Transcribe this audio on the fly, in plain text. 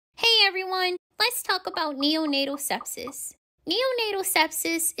let's talk about neonatal sepsis. Neonatal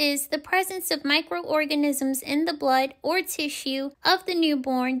sepsis is the presence of microorganisms in the blood or tissue of the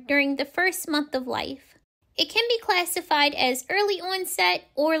newborn during the first month of life. It can be classified as early onset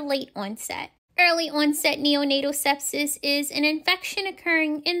or late onset. Early onset neonatal sepsis is an infection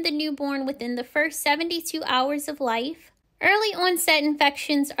occurring in the newborn within the first 72 hours of life. Early onset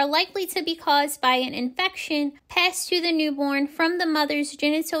infections are likely to be caused by an infection passed to the newborn from the mother's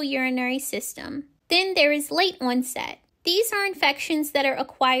genitourinary system. Then there is late onset. These are infections that are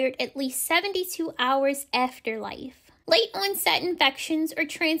acquired at least 72 hours after life. Late onset infections are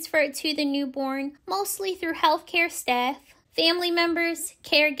transferred to the newborn mostly through healthcare staff, family members,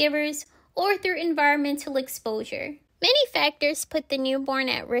 caregivers, or through environmental exposure. Many factors put the newborn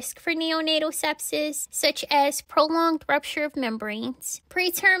at risk for neonatal sepsis, such as prolonged rupture of membranes,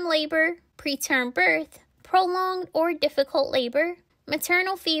 preterm labor, preterm birth, prolonged or difficult labor,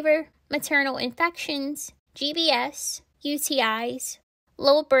 maternal fever, maternal infections, GBS, UTIs,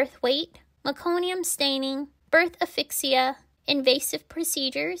 low birth weight, meconium staining, birth asphyxia, invasive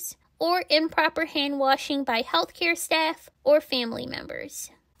procedures, or improper hand washing by healthcare staff or family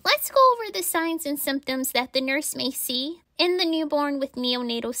members. Let's go over the signs and symptoms that the nurse may see in the newborn with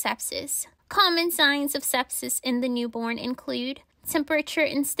neonatal sepsis. Common signs of sepsis in the newborn include temperature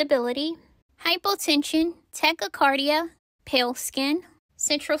instability, hypotension, tachycardia, pale skin,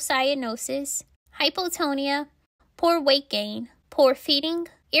 central cyanosis, hypotonia, poor weight gain, poor feeding,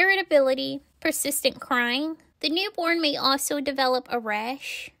 irritability, persistent crying. The newborn may also develop a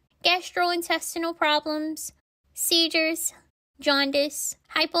rash, gastrointestinal problems, seizures, jaundice,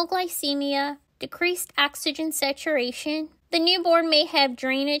 hypoglycemia, decreased oxygen saturation. The newborn may have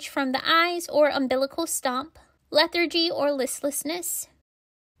drainage from the eyes or umbilical stump, lethargy or listlessness.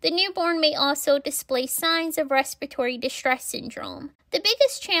 The newborn may also display signs of respiratory distress syndrome. The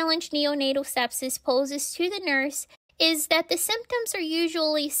biggest challenge neonatal sepsis poses to the nurse is that the symptoms are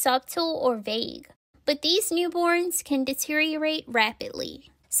usually subtle or vague, but these newborns can deteriorate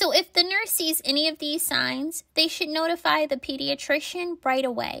rapidly. So if the nurse sees any of these signs, they should notify the pediatrician right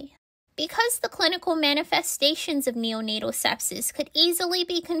away. Because the clinical manifestations of neonatal sepsis could easily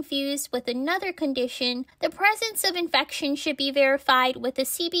be confused with another condition, the presence of infection should be verified with a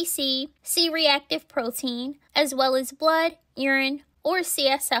CBC, C-reactive protein, as well as blood, urine, or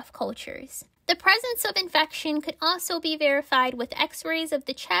CSF cultures. The presence of infection could also be verified with x-rays of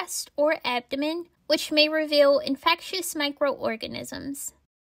the chest or abdomen, which may reveal infectious microorganisms.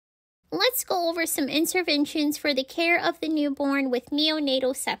 Let's go over some interventions for the care of the newborn with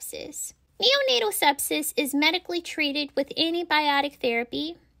neonatal sepsis. Neonatal sepsis is medically treated with antibiotic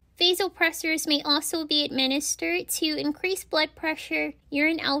therapy. Vasopressors may also be administered to increase blood pressure,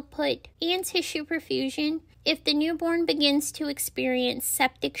 urine output, and tissue perfusion if the newborn begins to experience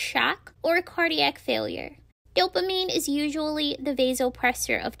septic shock or cardiac failure. Dopamine is usually the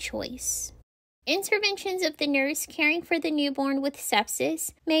vasopressor of choice. Interventions of the nurse caring for the newborn with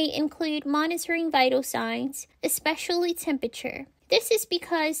sepsis may include monitoring vital signs, especially temperature. This is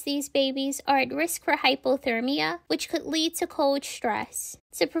because these babies are at risk for hypothermia, which could lead to cold stress.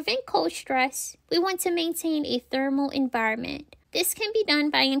 To prevent cold stress, we want to maintain a thermal environment. This can be done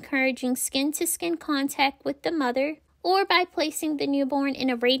by encouraging skin-to-skin contact with the mother or by placing the newborn in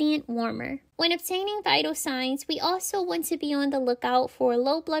a radiant warmer. When obtaining vital signs, we also want to be on the lookout for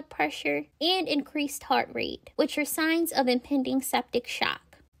low blood pressure and increased heart rate, which are signs of impending septic shock.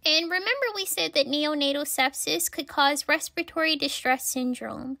 And remember we said that neonatal sepsis could cause respiratory distress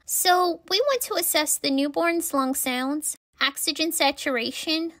syndrome. So we want to assess the newborn's lung sounds, oxygen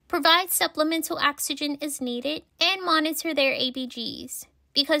saturation, provide supplemental oxygen as needed, and monitor their ABGs.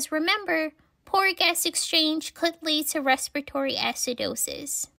 Because remember, poor gas exchange could lead to respiratory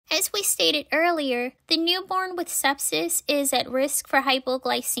acidosis. As we stated earlier, the newborn with sepsis is at risk for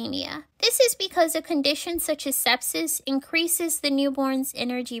hypoglycemia. This is because a condition such as sepsis increases the newborn's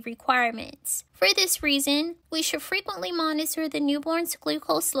energy requirements. For this reason, we should frequently monitor the newborn's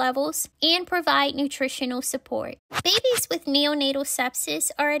glucose levels and provide nutritional support. Babies with neonatal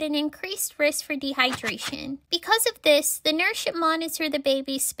sepsis are at an increased risk for dehydration. Because of this, the nurse should monitor the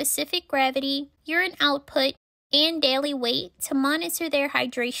baby's specific gravity, urine output, and daily weight to monitor their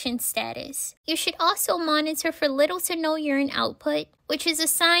hydration status. You should also monitor for little to no urine output, which is a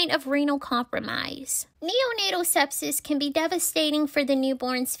sign of renal compromise. Neonatal sepsis can be devastating for the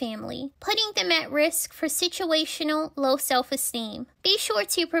newborn's family, putting them at risk for situational low self-esteem. Be sure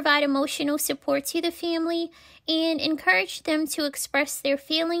to provide emotional support to the family and encourage them to express their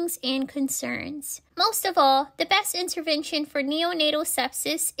feelings and concerns. Most of all, the best intervention for neonatal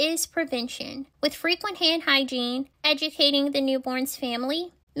sepsis is prevention, with frequent hand hygiene, educating the newborn's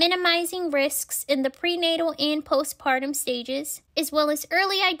family, minimizing risks in the prenatal and postpartum stages, as well as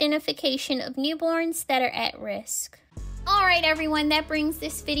early identification of newborns that are at risk. Alright everyone, that brings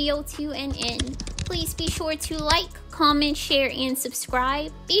this video to an end. Please be sure to like, comment, share, and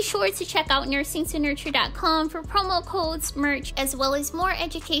subscribe. Be sure to check out nursingtonurture.com for promo codes, merch, as well as more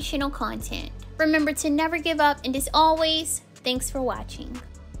educational content. Remember to never give up, and as always, thanks for watching.